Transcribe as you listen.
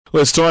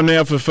Well, it's time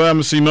now for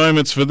Pharmacy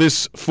Moments for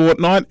this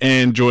fortnight,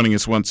 and joining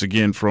us once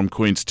again from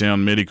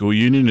Queenstown Medical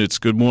Union, it's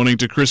good morning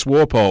to Chris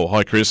Warpole.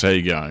 Hi Chris, how are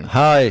you going?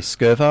 Hi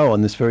Scurvo,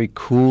 on this very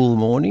cool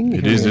morning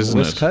it here is, on isn't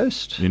the West it?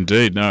 Coast.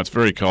 Indeed, no, it's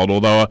very cold,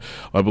 although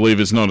I believe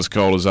it's not as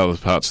cold as other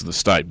parts of the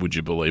state, would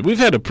you believe? We've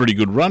had a pretty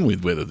good run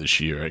with weather this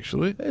year,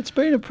 actually. It's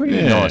been a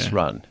pretty nice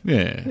run.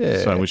 Yeah,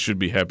 so we should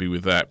be happy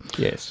with that.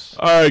 Yes.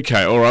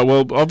 Okay, all right,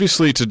 well,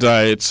 obviously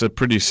today it's a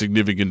pretty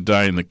significant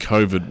day in the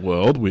COVID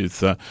world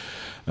with...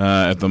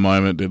 at the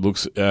moment, it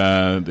looks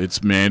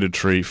it's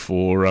mandatory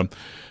for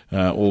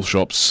all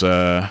shops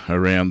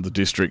around the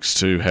districts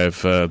to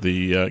have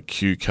the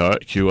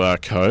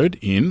QR code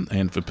in,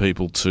 and for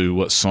people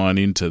to sign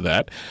into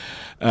that.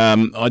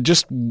 I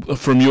just,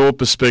 from your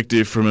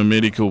perspective, from a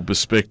medical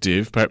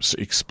perspective, perhaps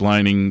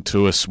explaining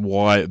to us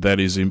why that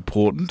is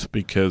important,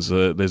 because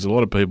there's a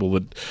lot of people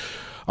that...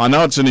 I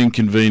know it's an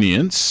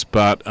inconvenience,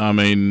 but, I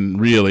mean,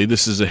 really,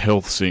 this is a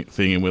health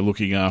thing, and we're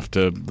looking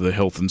after the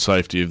health and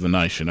safety of the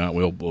nation, aren't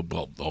we?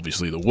 Well,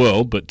 obviously the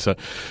world, but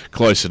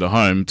closer to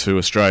home to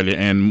Australia,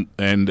 and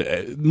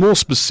more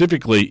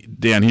specifically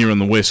down here on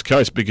the West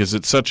Coast, because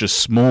it's such a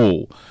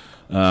small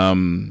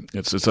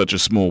such a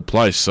small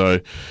place, so...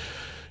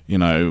 You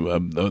know,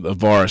 a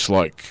virus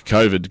like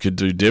COVID could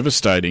have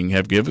devastating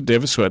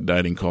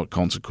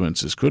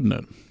consequences, couldn't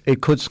it?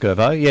 It could,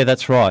 Scurvo. Yeah,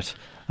 that's right.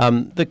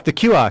 The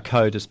QR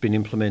code has been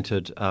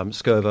implemented,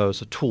 Scurvo,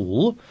 as a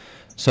tool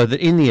so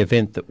that in the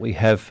event that we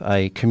have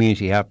a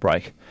community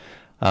outbreak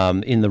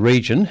in the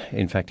region,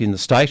 in fact in the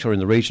state or in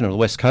the region or the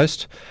West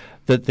Coast,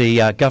 that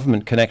the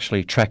government can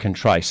actually track and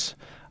trace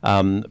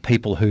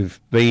people who've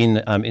been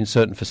in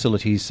certain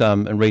facilities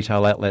and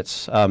retail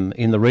outlets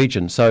in the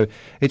region. So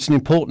it's an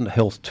important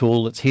health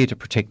tool. It's here to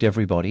protect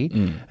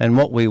everybody. And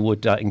what we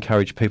would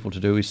encourage people to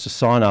do is to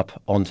sign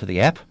up onto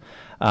the app.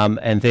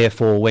 And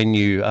therefore, when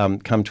you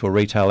come to a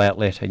retail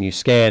outlet and you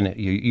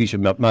use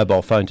your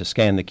mobile phone to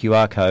scan the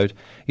QR code,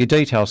 your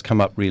details come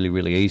up really,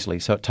 really easily.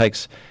 So it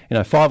takes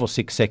 5 or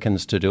 6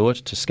 seconds to do it,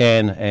 to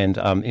scan and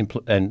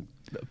input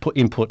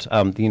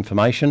the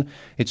information.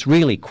 It's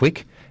really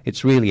quick.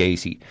 It's really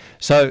easy.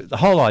 So the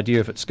whole idea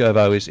of it,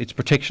 Scurvo, is it's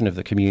protection of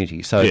the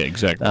community. So, yeah,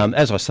 exactly.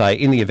 As I say,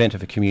 in the event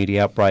of a community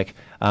outbreak,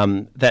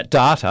 that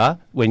data,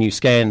 when you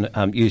scan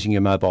using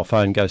your mobile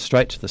phone, goes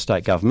straight to the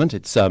state government.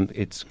 It's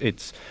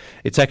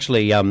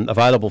actually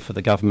available for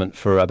the government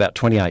for about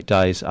 28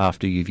 days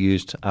after you've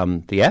used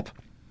the app.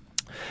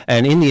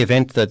 And in the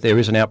event that there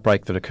is an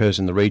outbreak that occurs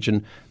in the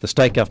region, the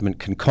state government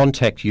can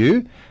contact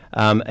you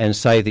and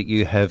say that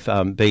you have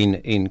been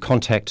in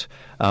contact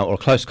or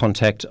close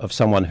contact of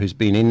someone who's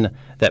been in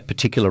that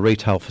particular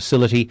retail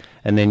facility,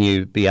 and then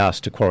you be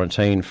asked to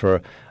quarantine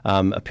for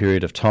a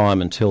period of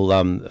time until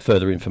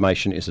further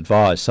information is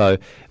advised. So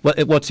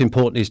what's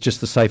important is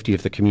just the safety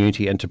of the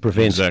community and to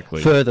prevent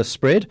further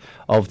spread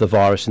of the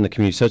virus in the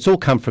community. So it's all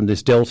come from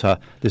this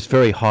this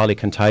very highly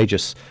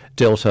contagious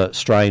Delta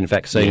strain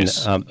vaccine,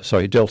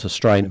 Delta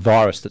strain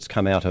virus that's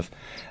come out of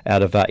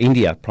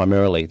India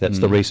primarily. That's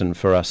the reason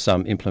for us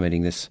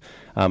implementing this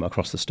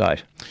across the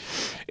state.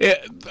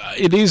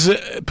 It is.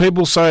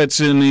 People say it's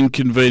an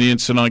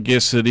inconvenience, and I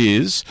guess it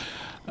is.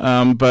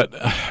 But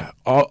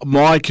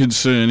my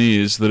concern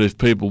is that if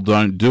people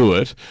don't do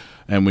it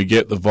and we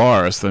get the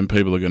virus, then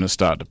people are going to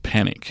start to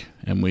panic.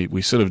 And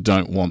we sort of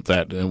don't want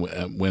that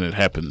when it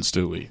happens,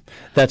 do we?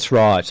 That's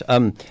right.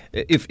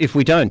 If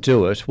we don't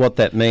do it, what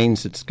that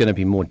means, it's going to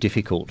be more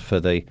difficult for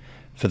the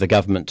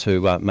government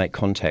to make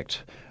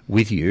contact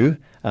with you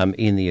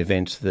in the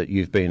event that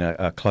you've been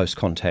a close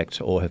contact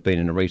or have been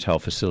in a retail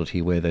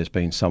facility where there's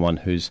been someone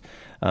who's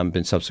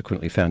been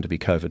subsequently found to be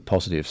COVID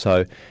positive.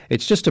 So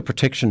it's just a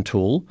protection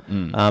tool,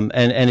 and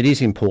it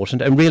is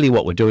important. And really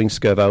what we're doing,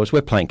 Scurvo, is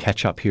we're playing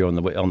catch-up here on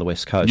the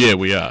West Coast. Yeah,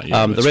 we are.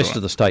 Yeah, the rest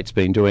of the state's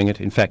been doing it.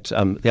 In fact,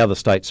 the other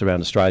states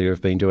around Australia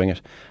have been doing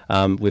it.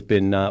 We've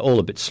been all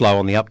a bit slow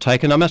on the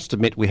uptake, and I must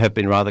admit we have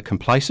been rather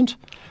complacent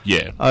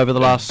over the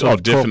last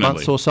 12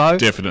 months or so.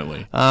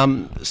 Definitely.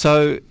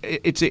 So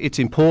it's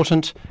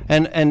important,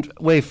 and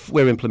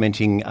we're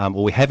implementing,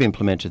 or we have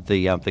implemented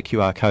the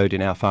QR code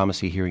in our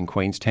pharmacy here in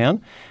Queenstown.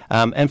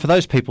 And for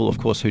those people, of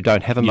course, who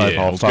don't have a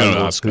mobile phone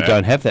or who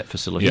don't have that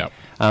facility,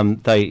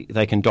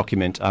 they can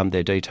document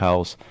their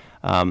details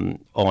on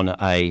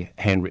a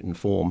handwritten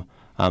form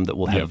that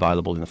we'll have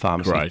available in the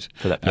pharmacy. Great.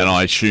 For that and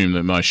I assume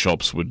that most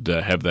shops would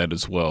have that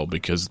as well,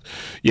 because,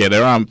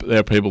 there are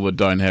people that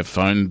don't have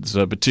phones,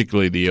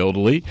 particularly the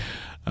elderly.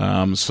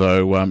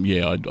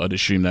 I'd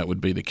assume that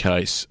would be the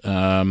case.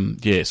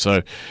 That's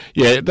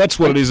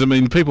what it is. I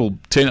mean, people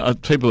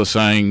are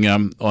saying,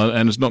 and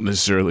it's not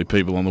necessarily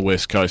people on the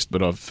West Coast,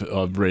 but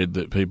I've read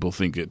that people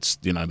think it's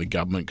the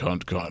government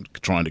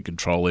trying to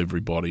control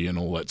everybody and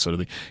all that sort of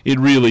thing. It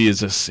really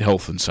is a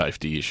health and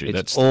safety issue.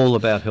 It's all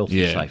about health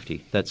and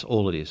safety. That's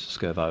all it is,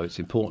 Scurvo. It's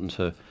important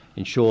to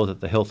ensure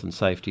that the health and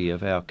safety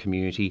of our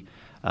community,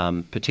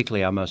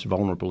 particularly our most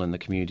vulnerable in the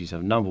community, is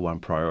our number one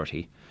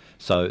priority.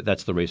 So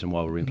that's the reason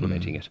why we're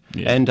implementing it.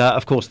 Yeah. And,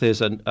 of course,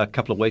 there's a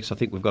couple of weeks. I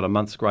think we've got a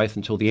month's grace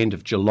until the end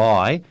of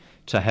July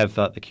to have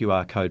the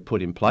QR code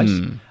put in place.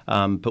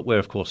 But we're,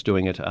 of course,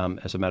 doing it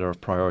as a matter of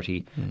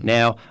priority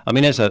now. I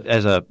mean, as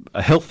a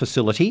health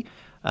facility,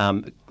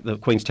 the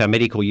Queenstown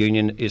Medical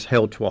Union is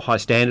held to a high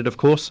standard, of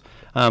course,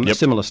 a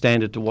similar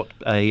standard to what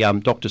a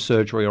doctor's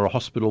surgery or a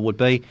hospital would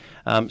be.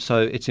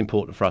 So it's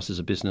important for us as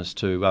a business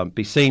to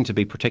be seen to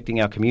be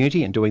protecting our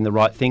community and doing the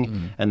right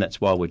thing, and that's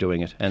why we're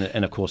doing it.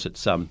 And of course,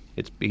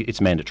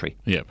 it's mandatory.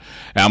 Yeah,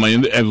 I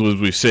mean, as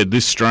we've said,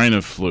 this strain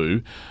of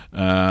flu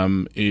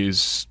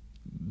is,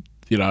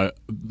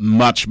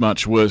 much,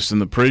 much worse than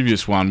the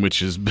previous one,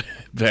 which is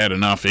bad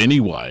enough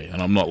anyway.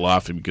 And I'm not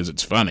laughing because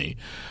it's funny.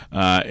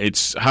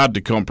 It's hard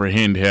to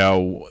comprehend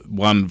how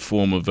one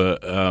form of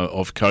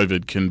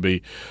COVID can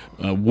be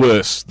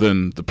worse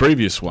than the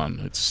previous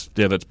one.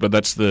 But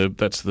that's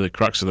the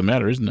crux of the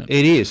matter, isn't it?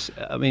 It is.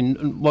 I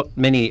mean, what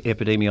many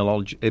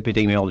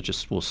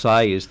epidemiologists will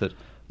say is that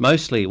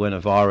mostly when a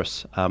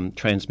virus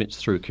transmits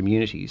through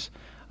communities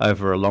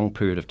over a long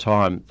period of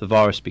time, the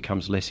virus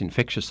becomes less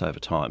infectious over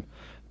time.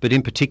 But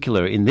in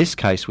particular, in this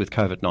case with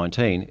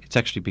COVID-19, it's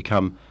actually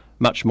become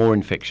much more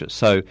infectious.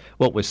 So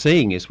what we're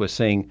seeing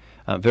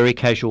very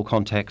casual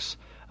contacts,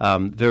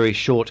 very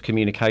short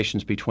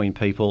communications between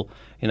people,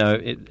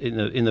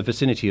 in the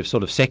vicinity of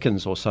sort of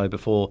seconds or so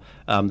before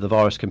the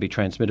virus can be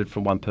transmitted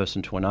from one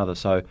person to another.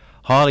 So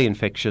highly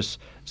infectious.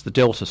 It's the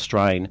Delta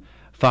strain,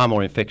 far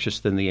more infectious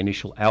than the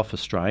initial Alpha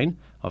strain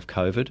of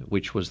COVID,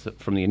 which was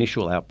from the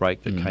initial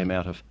outbreak that came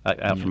out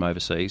from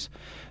overseas.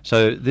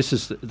 So this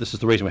is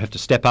the reason we have to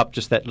step up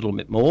just that little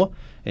bit more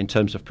in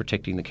terms of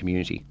protecting the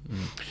community.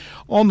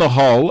 On the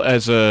whole,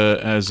 as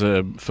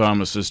a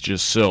pharmacist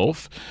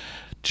yourself,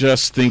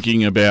 just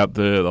thinking about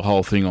the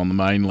whole thing on the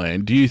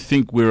mainland, do you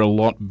think we're a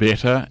lot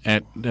better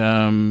at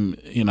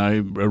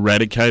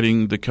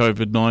eradicating the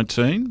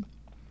COVID-19?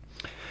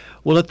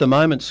 Well, at the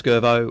moment,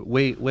 Skirvo,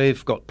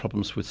 we've got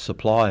problems with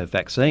supply of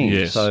vaccines.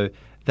 Yes. So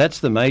that's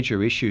the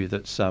major issue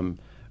that's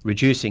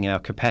reducing our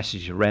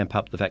capacity to ramp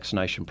up the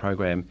vaccination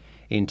program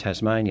in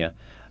Tasmania.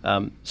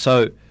 I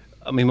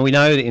mean, we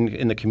know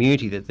in the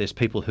community that there's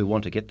people who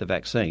want to get the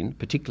vaccine,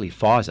 particularly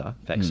Pfizer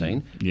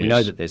vaccine. Yes. We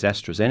know that there's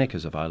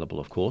AstraZeneca's available,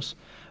 of course.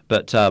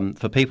 But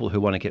for people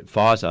who want to get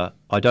Pfizer,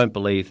 I don't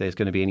believe there's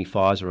going to be any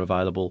Pfizer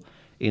available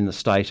in the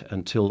state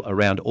until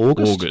around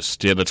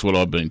August. Yeah, that's what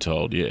I've been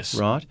told, yes.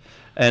 Right.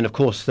 And, of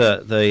course,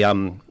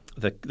 the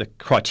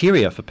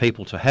criteria for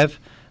people to have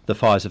the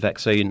Pfizer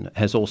vaccine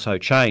has also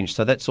changed.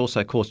 So that's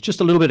also caused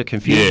just a little bit of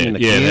confusion in the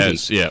community. Yeah, it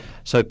has, yeah.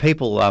 So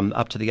people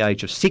up to the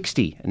age of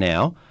 60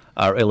 now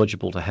are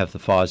eligible to have the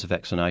Pfizer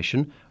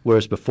vaccination,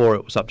 whereas before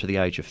it was up to the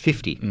age of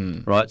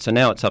 50, right? So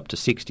now it's up to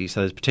 60,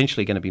 so there's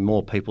potentially going to be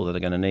more people that are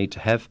going to need to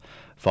have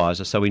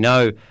Pfizer. So we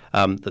know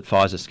that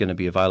Pfizer is going to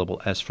be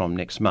available as from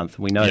next month.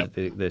 We know that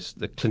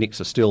the clinics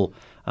are still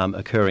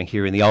occurring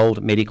here in the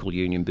old Medical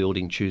Union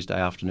building Tuesday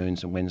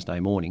afternoons and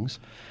Wednesday mornings.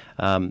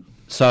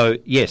 So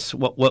yes,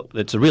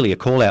 it's really a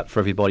call out for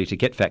everybody to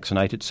get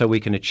vaccinated so we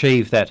can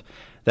achieve that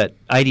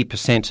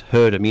 80%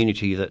 herd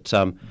immunity that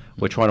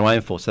we're trying to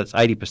aim for. So that's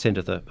 80%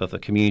 of the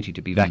community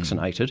to be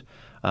vaccinated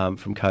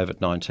from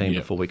COVID-19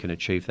 before we can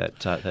achieve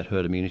that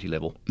herd immunity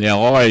level.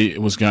 Now, I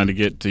was going to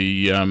get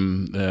the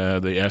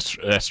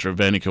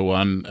AstraZeneca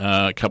one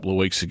a couple of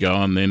weeks ago,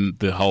 and then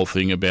the whole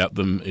thing about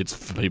them, it's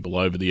for people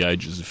over the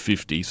ages of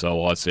 50,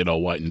 so I said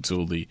I'll wait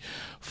until the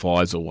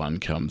Pfizer one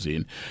comes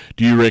in.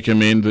 Do you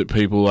recommend that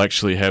people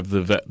actually have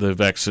the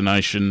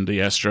vaccination,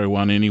 the Astra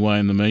one anyway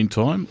in the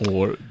meantime,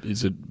 or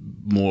is it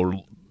more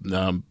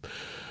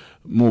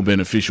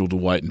beneficial to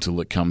wait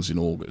until it comes in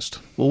August?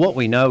 Well, what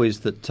we know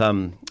is that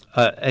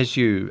as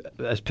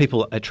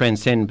people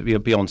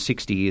transcend beyond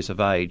 60 years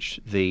of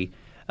age, the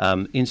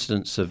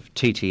incidence of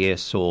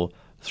TTS or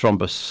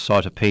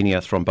thrombocytopenia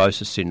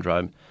thrombosis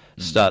syndrome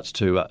starts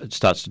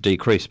to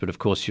decrease. But of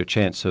course, your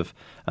chance of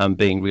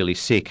being really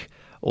sick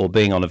or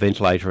being on a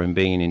ventilator and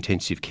being in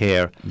intensive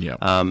care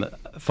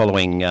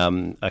following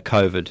a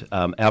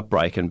COVID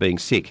outbreak and being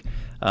sick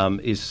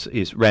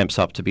is ramps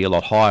up to be a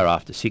lot higher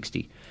after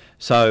 60.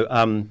 So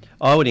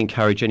I would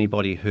encourage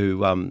anybody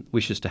who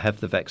wishes to have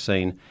the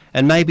vaccine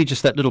and maybe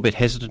just that little bit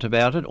hesitant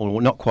about it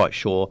or not quite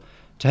sure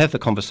to have the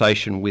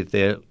conversation with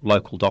their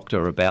local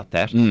doctor about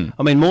that. I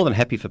mean, more than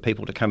happy for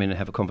people to come in and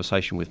have a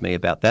conversation with me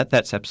about that.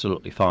 That's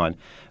absolutely fine.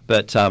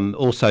 But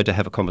also to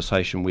have a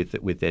conversation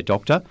with their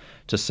doctor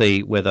to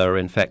see whether,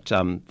 in fact,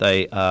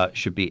 they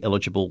should be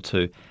eligible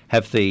to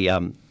have the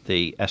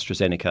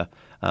AstraZeneca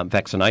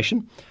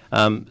vaccination.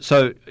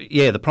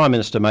 The Prime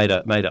Minister made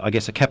I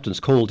guess a captain's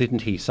call,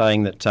 didn't he,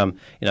 saying that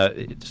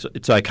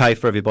it's okay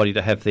for everybody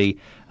to have the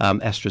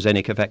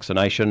AstraZeneca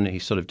vaccination. He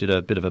sort of did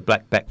a bit of a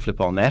black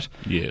backflip on that.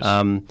 Yes.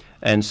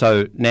 And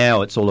so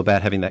now it's all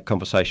about having that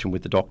conversation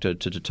with the doctor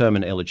to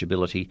determine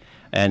eligibility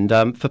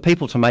and for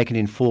people to make an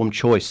informed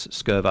choice,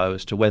 Skirvo,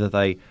 as to whether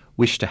they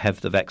wish to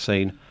have the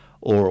vaccine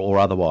or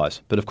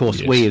otherwise. But of course,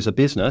 Yes. we as a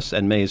business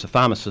and me as a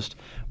pharmacist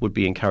would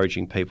be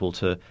encouraging people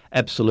to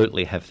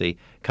absolutely have the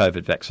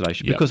COVID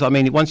vaccination. Yep. Because, I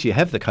mean, once you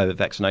have the COVID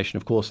vaccination,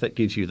 of course, that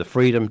gives you the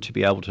freedom to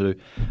be able to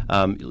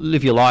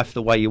live your life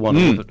the way you want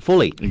to live it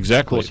fully. Exactly.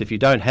 Of course, if you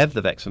don't have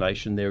the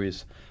vaccination, there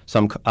is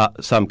some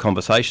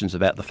conversations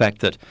about the fact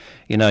that,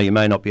 you know, you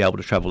may not be able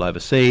to travel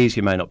overseas,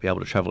 you may not be able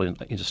to travel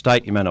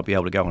interstate, you may not be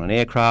able to go on an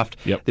aircraft.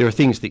 Yep. There are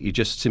things that you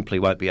just simply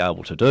won't be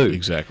able to do.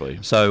 Exactly.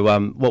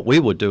 So what we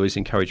would do is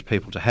encourage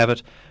people to have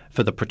it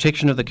for the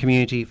protection of the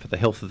community, for the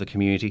health of the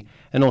community,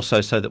 and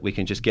also so that we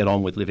can just get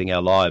on with living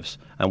our lives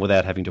and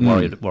without having to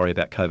worry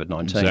about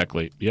COVID-19.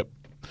 Exactly. Yep.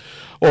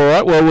 All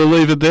right, well, we'll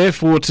leave it there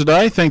for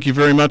today. Thank you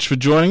very much for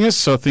joining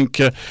us. I think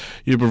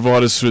you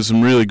provide us with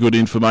some really good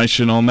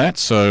information on that.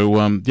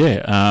 So,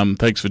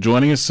 thanks for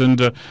joining us, and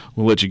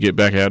we'll let you get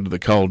back out of the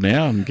cold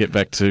now and get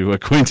back to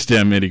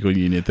Queenstown Medical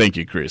Union. Thank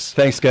you, Chris.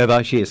 Thanks,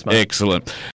 Gerbo. Cheers, mate. Excellent.